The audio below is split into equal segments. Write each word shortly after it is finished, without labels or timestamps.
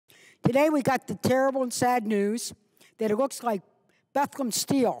Today we got the terrible and sad news that it looks like Bethlehem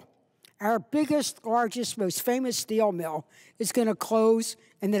Steel, our biggest, largest, most famous steel mill, is going to close,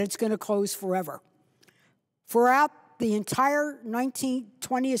 and that it's going to close forever. Throughout the entire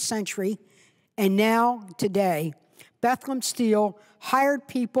 20th century, and now today, Bethlehem Steel hired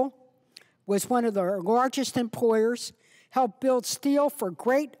people, was one of the largest employers, helped build steel for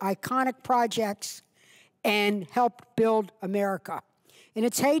great iconic projects, and helped build America. In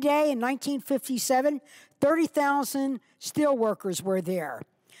its heyday in 1957, 30,000 steel workers were there.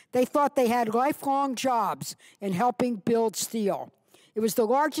 They thought they had lifelong jobs in helping build steel. It was the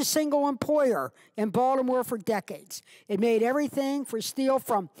largest single employer in Baltimore for decades. It made everything for steel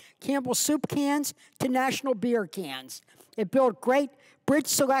from Campbell soup cans to National beer cans. It built great bridge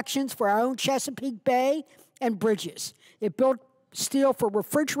selections for our own Chesapeake Bay and bridges. It built steel for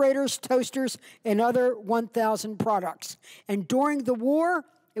refrigerators, toasters, and other 1,000 products. And during the war,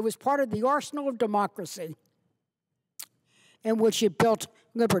 it was part of the arsenal of democracy in which it built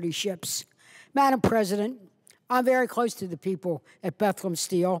Liberty ships. Madam President, I'm very close to the people at Bethlehem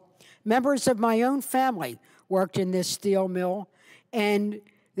Steel. Members of my own family worked in this steel mill, and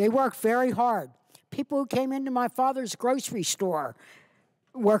they worked very hard. People who came into my father's grocery store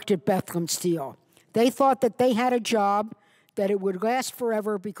worked at Bethlehem Steel. They thought that they had a job, that it would last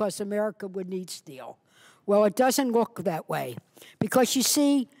forever because America would need steel. Well, it doesn't look that way. Because you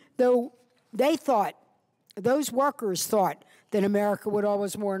see, though they thought, those workers thought that America would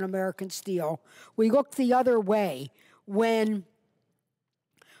always want American steel, we looked the other way when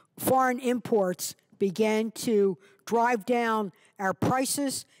foreign imports began to drive down our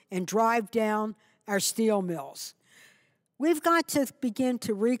prices and drive down our steel mills. We've got to begin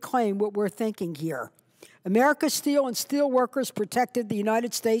to reclaim what we're thinking here. America's steel and steel workers protected the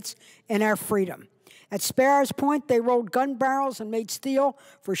United States and our freedom. At Sparrows Point, they rolled gun barrels and made steel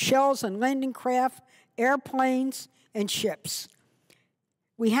for shells and landing craft, airplanes, and ships.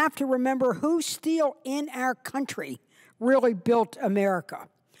 We have to remember whose steel in our country really built America.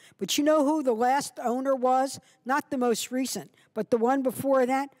 But you know who the last owner was? Not the most recent, but the one before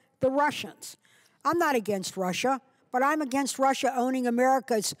that, the Russians. I'm not against Russia, but I'm against Russia owning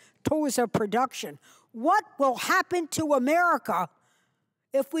America's tools of production. What will happen to America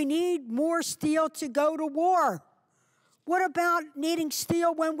if we need more steel to go to war? What about needing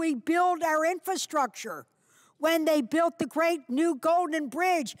steel when we build our infrastructure? When they built the great new Golden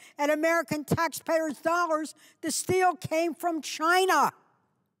Bridge at American taxpayers' dollars, the steel came from China.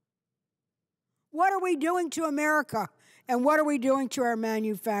 What are we doing to America? And what are we doing to our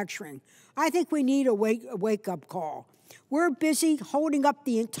manufacturing? I think we need a wake-up call. We're busy holding up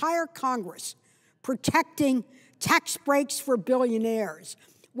the entire Congress, protecting tax breaks for billionaires.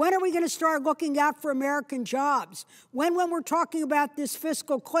 When are we going to start looking out for American jobs? When we're talking about this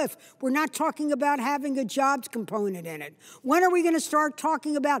fiscal cliff, we're not talking about having a jobs component in it. When are we going to start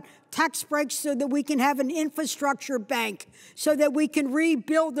talking about tax breaks so that we can have an infrastructure bank, so that we can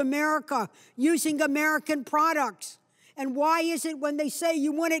rebuild America using American products? And why is it when they say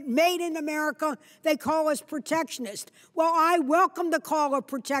you want it made in America, they call us protectionist? Well, I welcome the call of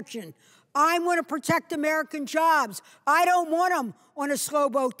protection. I want to protect American jobs. I don't want them on a slow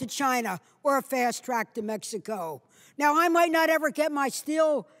boat to China or a fast track to Mexico. Now, I might not ever get my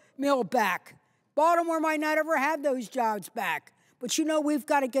steel mill back. Baltimore might not ever have those jobs back. But you know, we've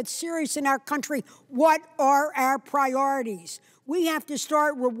got to get serious in our country. What are our priorities? We have to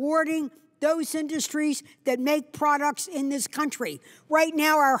start rewarding those industries that make products in this country. Right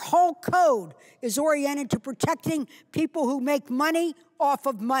now, our whole code is oriented to protecting people who make money off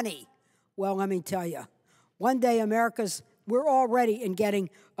of money. Well, let me tell you, one day we're already in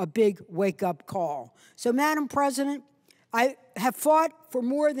getting a big wake-up call. So, Madam President, I have fought for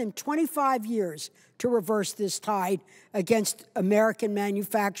more than 25 years to reverse this tide against American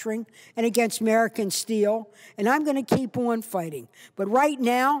manufacturing and against American steel, and I'm going to keep on fighting. But right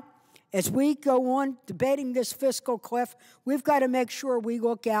now, as we go on debating this fiscal cliff, we've got to make sure we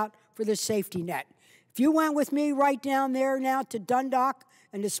look out for the safety net. If you went with me right down there now to Dundalk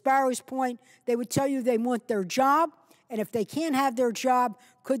and to Sparrows Point, they would tell you they want their job, and if they can't have their job,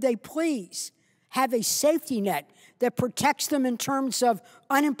 could they please have a safety net that protects them in terms of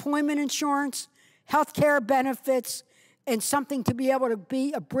unemployment insurance, health care benefits, and something to be able to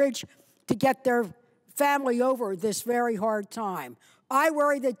be a bridge to get their family over this very hard time. I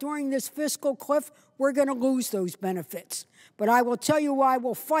worry that during this fiscal cliff, we're going to lose those benefits. But I will tell you why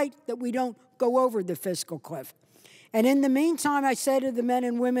we'll fight that we don't go over the fiscal cliff. And in the meantime, I say to the men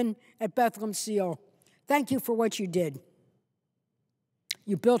and women at Bethlehem Steel, thank you for what you did.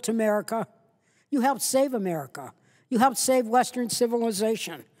 You built America. You helped save America. You helped save Western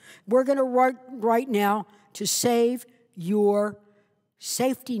civilization. We're going to work right now to save your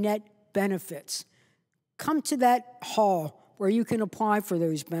safety net benefits. Come to that hall where you can apply for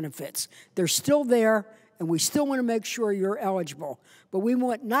those benefits. They're still there, and we still want to make sure you're eligible. But we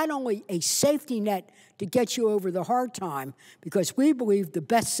want not only a safety net to get you over the hard time, because we believe the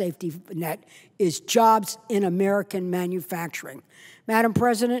best safety net is jobs in American manufacturing. Madam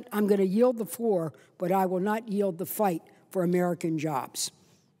President, I'm going to yield the floor, but I will not yield the fight for American jobs.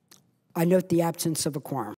 I note the absence of a quorum.